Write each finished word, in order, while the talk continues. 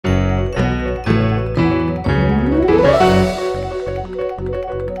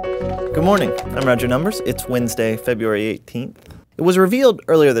Good morning, I'm Roger Numbers. It's Wednesday, February 18th. It was revealed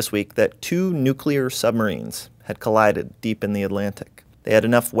earlier this week that 2 nuclear submarines had collided deep in the Atlantic. They had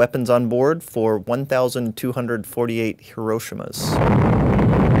enough weapons on board for 1,248 Hiroshimas.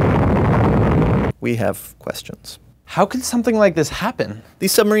 We have questions. How could something like this happen?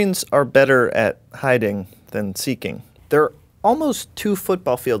 These submarines are better at hiding than seeking. They're almost 2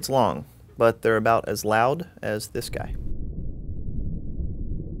 football fields long, but they're about as loud as this guy.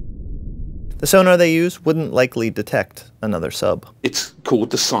 The sonar they use wouldn't likely detect another sub. It's called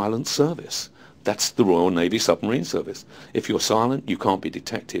the silent service. That's the Royal Navy Submarine Service. If you're silent, you can't be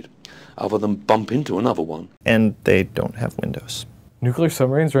detected, other than bump into another one. And they don't have windows. Nuclear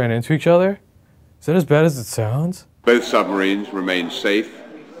submarines ran into each other? Is that as bad as it sounds? Both submarines remained safe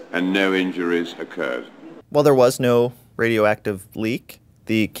and no injuries occurred. While there was no radioactive leak,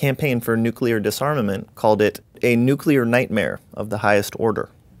 the Campaign for Nuclear Disarmament called it a nuclear nightmare of the highest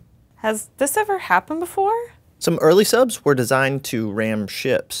order. Has this ever happened before? Some early subs were designed to ram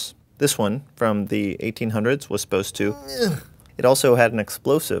ships. This one, from the 1800s, was supposed to. It also had an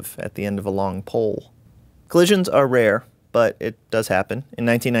explosive at the end of a long pole. Collisions are rare, but it does happen. In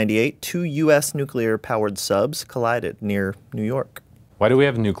 1998, 2 U.S. nuclear-powered subs collided near New York. Why do we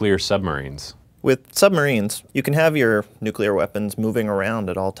have nuclear submarines? With submarines, you can have your nuclear weapons moving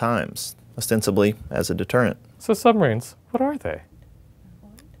around at all times, ostensibly as a deterrent. So submarines, what are they?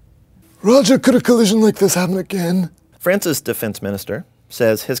 Roger, could a collision like this happen again? France's defense minister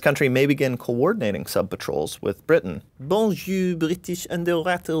says his country may begin coordinating sub-patrols with Britain. Bonjour, British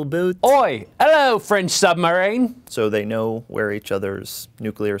underwater boat. Oi! Hello, French submarine! So they know where each other's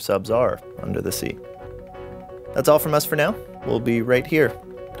nuclear subs are under the sea. That's all from us for now. We'll be right here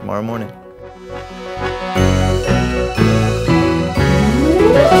tomorrow morning.